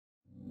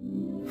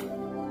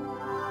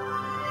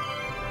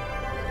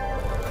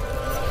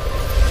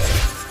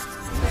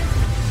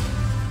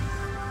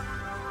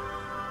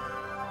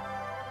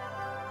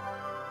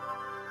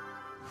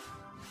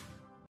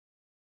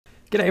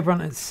G'day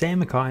everyone, it's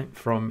Sam McKay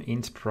from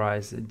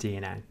Enterprise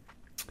DNA.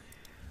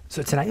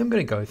 So today I'm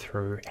going to go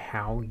through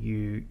how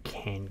you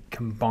can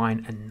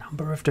combine a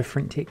number of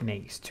different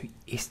techniques to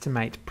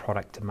estimate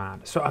product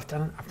demand. So I've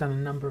done a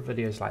number of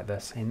videos like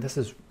this, and this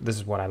is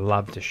what I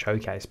love to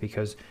showcase,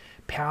 because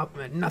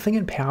nothing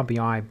in Power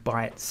BI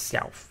by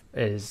itself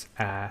is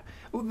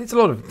well, there's a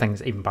lot of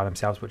things even by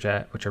themselves which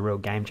are real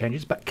game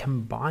changers, but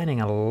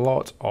combining a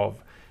lot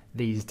of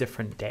these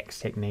different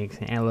DAX techniques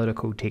and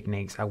analytical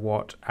techniques are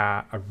what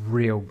are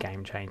real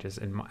game changers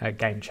a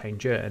game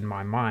changer in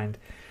my mind,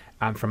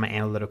 from an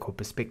analytical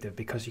perspective,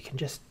 because you can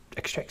just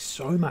extract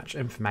so much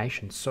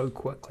information so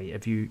quickly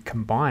if you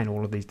combine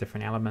all of these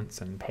different elements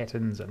and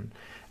patterns and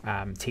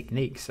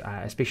techniques,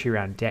 especially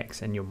around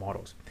DAX in your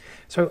models.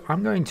 So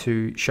I'm going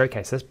to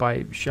showcase this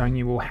by showing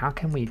you, well, how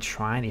can we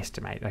try and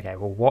estimate, okay,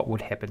 well, what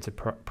would happen to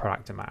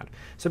product demand?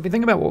 So if you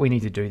think about what we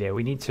need to do there,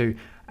 we need to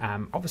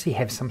obviously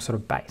have some sort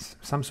of base,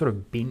 some sort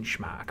of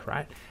benchmark,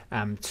 right?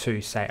 To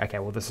say, okay,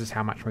 well, this is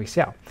how much we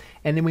sell.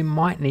 And then we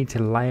might need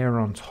to layer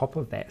on top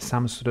of that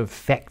some sort of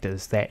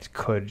factors that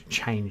could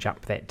change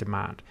up that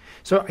demand.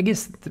 So I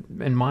guess,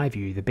 in my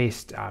view, the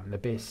best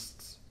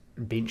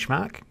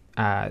benchmark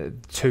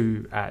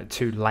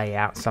to lay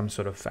out some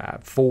sort of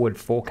forward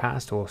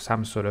forecast or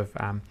some sort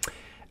of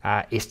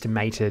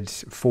estimated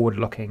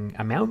forward-looking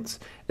amounts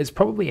is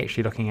probably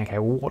actually looking, okay,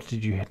 well, what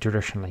did you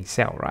traditionally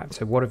sell, right?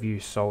 So what have you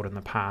sold in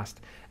the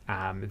past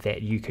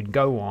that you could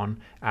go on,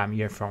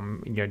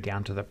 from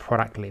down to the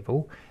product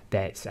level,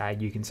 that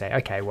you can say,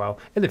 okay, well,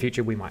 in the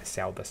future we might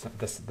sell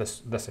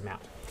this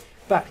amount.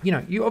 But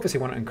you obviously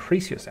want to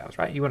increase your sales,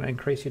 right? You want to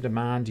increase your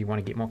demand, you want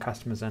to get more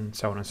customers in,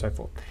 so on and so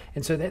forth.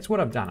 And so that's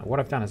what I've done. What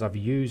I've done is I've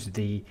used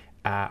the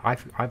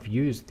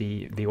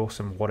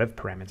awesome what if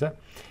parameter,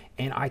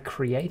 and I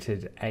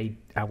created a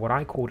what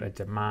I called a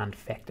demand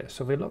factor.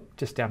 So if we look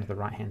just down to the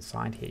right hand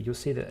side here, you'll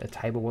see that a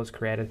table was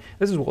created.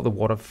 This is what the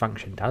what if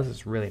function does.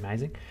 It's really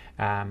amazing.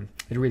 It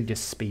really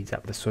just speeds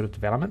up this sort of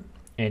development.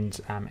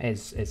 And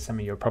as some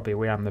of you are probably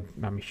aware, I'm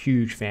a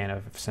huge fan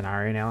of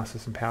scenario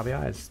analysis in Power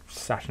BI. It's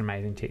such an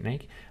amazing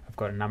technique. I've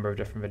got a number of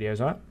different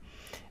videos on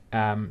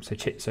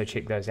it, so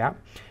check those out.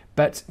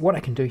 But what I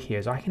can do here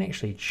is I can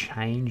actually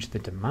change the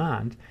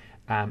demand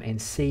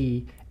and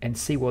see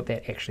what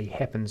that actually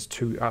happens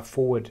to our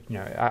forward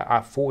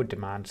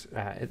demand.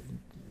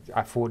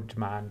 Our forward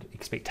demand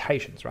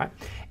expectations, right?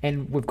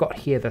 And we've got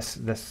here this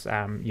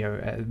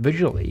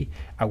visually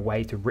a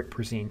way to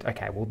represent,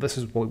 okay, well, this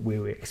is where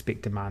we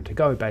expect demand to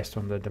go based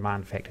on the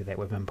demand factor that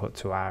we've input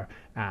to our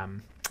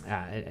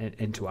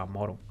into our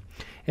model.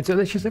 And so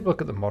let's just have a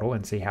look at the model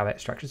and see how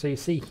that's structured. So you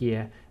see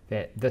here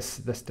that this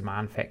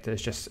demand factor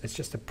is just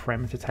a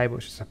parameter table,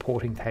 it's just a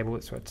supporting table.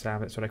 That's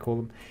what I call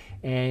them,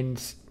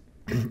 and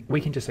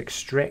we can just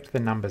extract the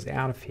numbers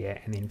out of here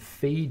and then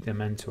feed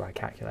them into our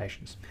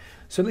calculations.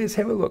 So let's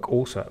have a look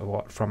also at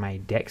what, from a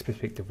DAX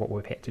perspective, what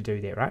we've had to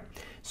do there, right?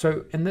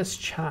 So in this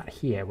chart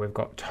here, we've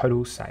got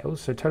total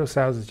sales. So total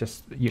sales is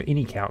just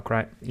any calc,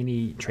 right?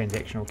 Any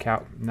transactional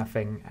calc,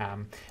 nothing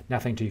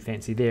too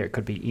fancy there. It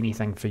could be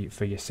anything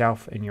for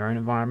yourself in your own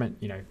environment,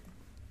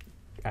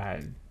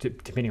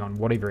 depending on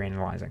whatever you're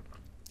analyzing.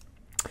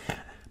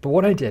 But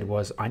what I did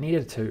was I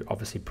needed to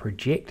obviously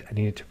project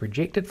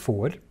it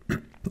forward.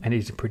 I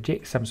needed to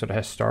project some sort of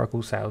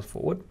historical sales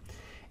forward.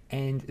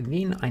 And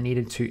then I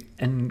needed to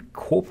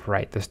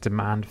incorporate this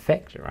demand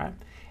factor, right?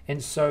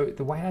 And so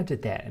the way I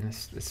did that, and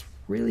it's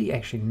really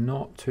actually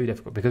not too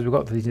difficult, because we've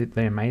got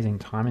the amazing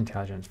time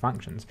intelligence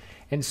functions.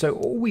 And so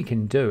all we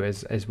can do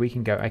is we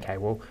can go, okay,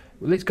 well,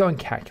 let's go and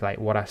calculate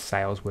what our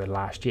sales were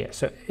last year.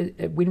 So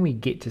when we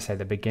get to, say,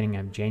 the beginning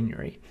of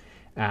January,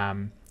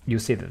 you'll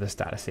see that this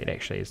data set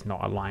actually is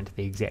not aligned to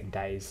the exact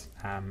days,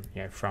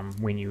 from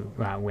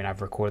when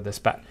I've recorded this.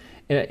 But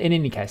in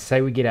any case,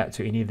 say we get out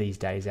to any of these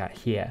days out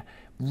here,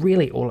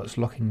 really all it's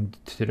looking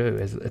to do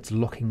is it's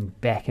looking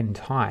back in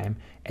time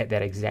at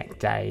that exact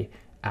day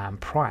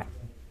prior.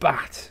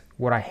 But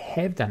what I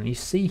have done, you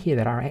see here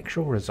that our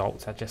actual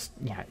results are just,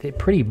 they're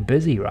pretty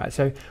busy, right?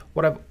 So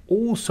what I've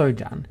also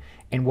done,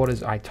 and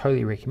I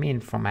totally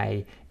recommend from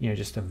a,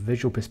 just a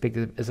visual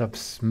perspective, is I've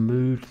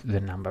smoothed the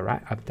number,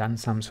 right? I've done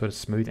some sort of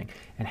smoothing.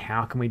 And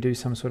how can we do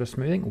some sort of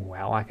smoothing?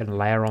 Well, I can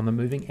layer on the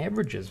moving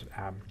averages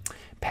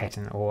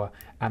pattern, or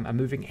a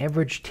moving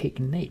average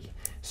technique.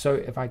 So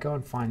if I go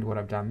and find what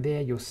I've done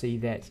there, you'll see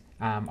that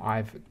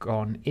I've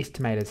gone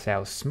estimated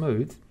sales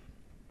smooth.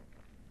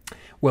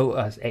 Well,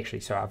 actually,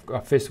 so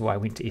first of all, I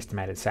went to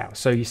estimated sales.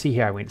 So you see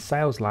here, I went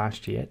sales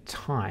last year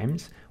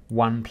times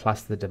 1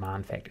 plus the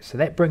demand factor. So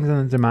that brings in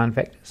the demand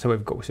factor. So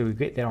we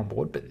get that on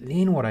board. But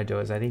then what I do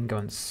is I then go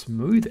and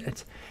smooth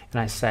it,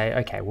 and I say,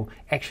 okay, well,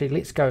 actually,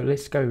 let's go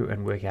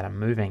and work out a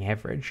moving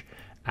average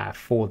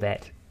for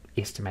that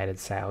estimated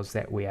sales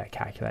that we are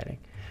calculating.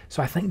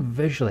 So I think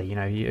visually,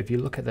 if you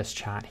look at this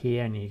chart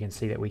here, and you can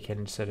see that we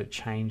can sort of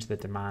change the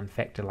demand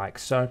factor like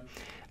so.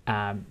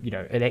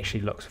 It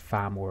actually looks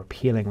far more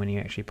appealing when you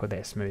actually put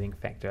that smoothing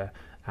factor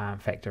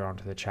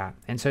onto the chart.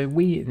 And so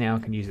we now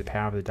can use the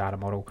power of the data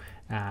model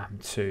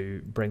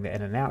to bring that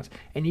in and out.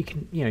 And you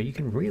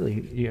can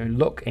really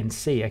look and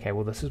see, okay,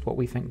 well, this is what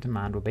we think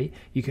demand will be.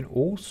 You can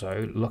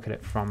also look at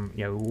it from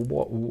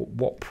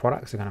what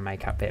products are going to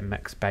make up that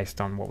mix based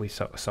on what we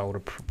sold a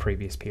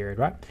previous period,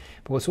 right?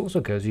 But what's also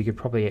good is you could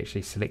probably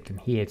actually select in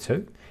here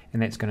too,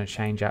 and that's going to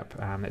change up.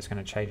 That's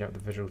going to change up the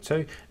visual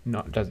too.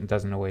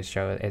 Doesn't always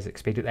show it as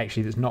expected.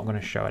 Actually, it's not going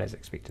to show it as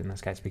expected in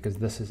this case, because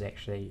this is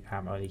actually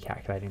only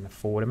calculating the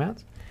forward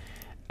amounts.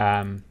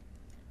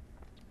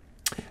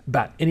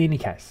 But in any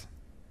case,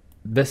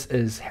 this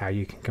is how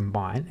you can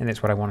combine, and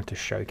that's what I wanted to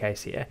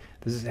showcase here.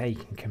 This is how you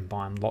can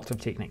combine lots of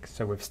techniques.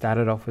 So we've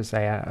started off with,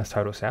 say, a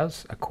total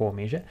sales, a core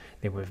measure.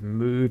 Then we've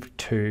moved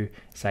to,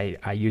 say,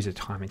 a user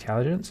time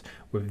intelligence.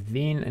 We've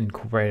then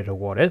incorporated a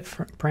what if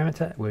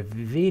parameter.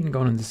 We've then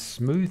gone and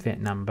smooth that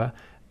number,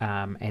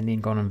 and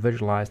then gone and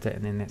visualized it,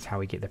 and then that's how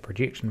we get the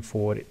projection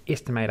forward,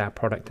 estimate our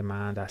product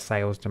demand, our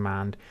sales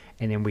demand,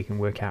 and then we can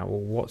work out, well,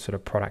 what sort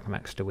of product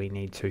mix do we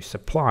need to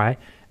supply,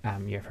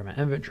 from an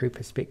inventory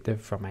perspective,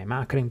 from a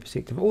marketing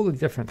perspective, all the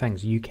different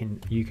things. You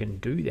can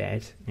do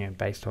that,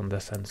 based on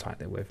this insight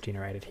that we've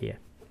generated here.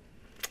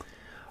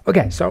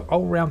 Okay, so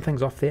I'll round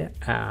things off there.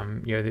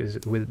 There's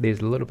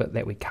a little bit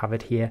that we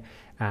covered here,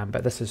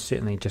 but this is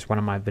certainly just one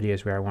of my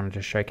videos where I wanted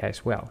to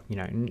showcase, well,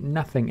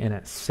 nothing in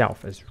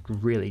itself is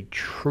really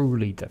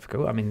truly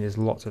difficult. I mean, there's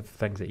lots of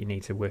things that you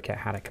need to work out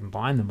how to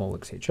combine them all,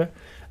 etc.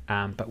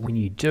 But when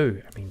you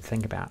do, I mean,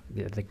 think about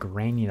the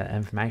granular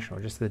information,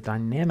 or just the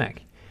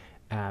dynamic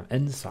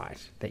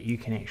insight that you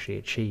can actually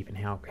achieve, and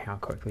how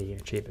quickly you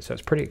can achieve it. So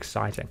it's pretty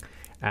exciting.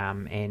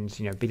 And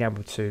being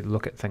able to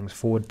look at things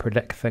forward,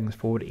 predict things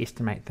forward,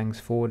 estimate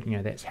things forward,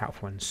 that's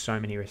helpful in so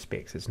many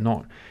respects. It's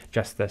not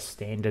just the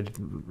standard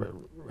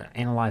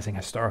analyzing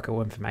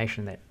historical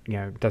information that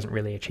doesn't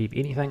really achieve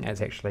anything.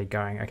 It's actually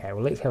going, okay,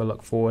 well, let's have a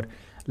look forward.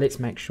 Let's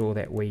make sure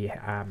that we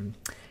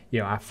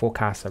our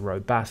forecasts are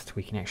robust.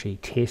 We can actually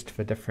test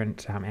for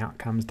different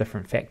outcomes,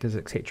 different factors,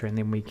 etc., and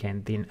then we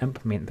can then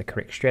implement the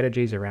correct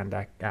strategies around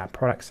our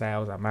product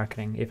sales, our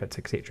marketing efforts,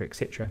 etc.,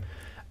 etc.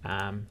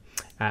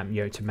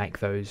 To make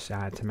those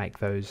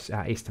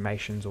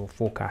estimations or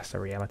forecasts a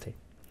reality.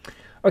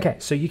 Okay,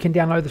 so you can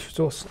download this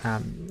resource.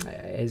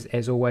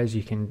 As always,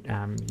 you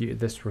can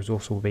this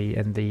resource will be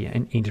in the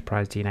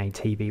Enterprise DNA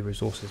TV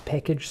resources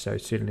package. So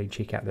certainly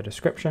check out the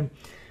description.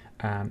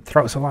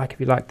 Throw us a like if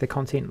you like the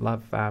content.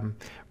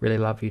 Really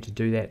love you to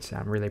do that.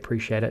 Really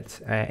appreciate it.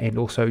 And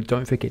also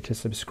don't forget to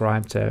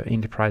subscribe to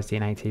Enterprise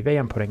DNA TV.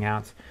 I'm putting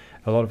out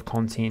a lot of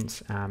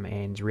content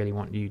and really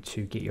want you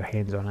to get your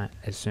hands on it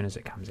as soon as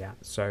it comes out.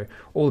 So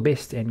all the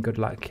best and good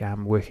luck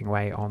working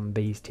away on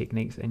these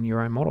techniques in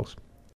your own models.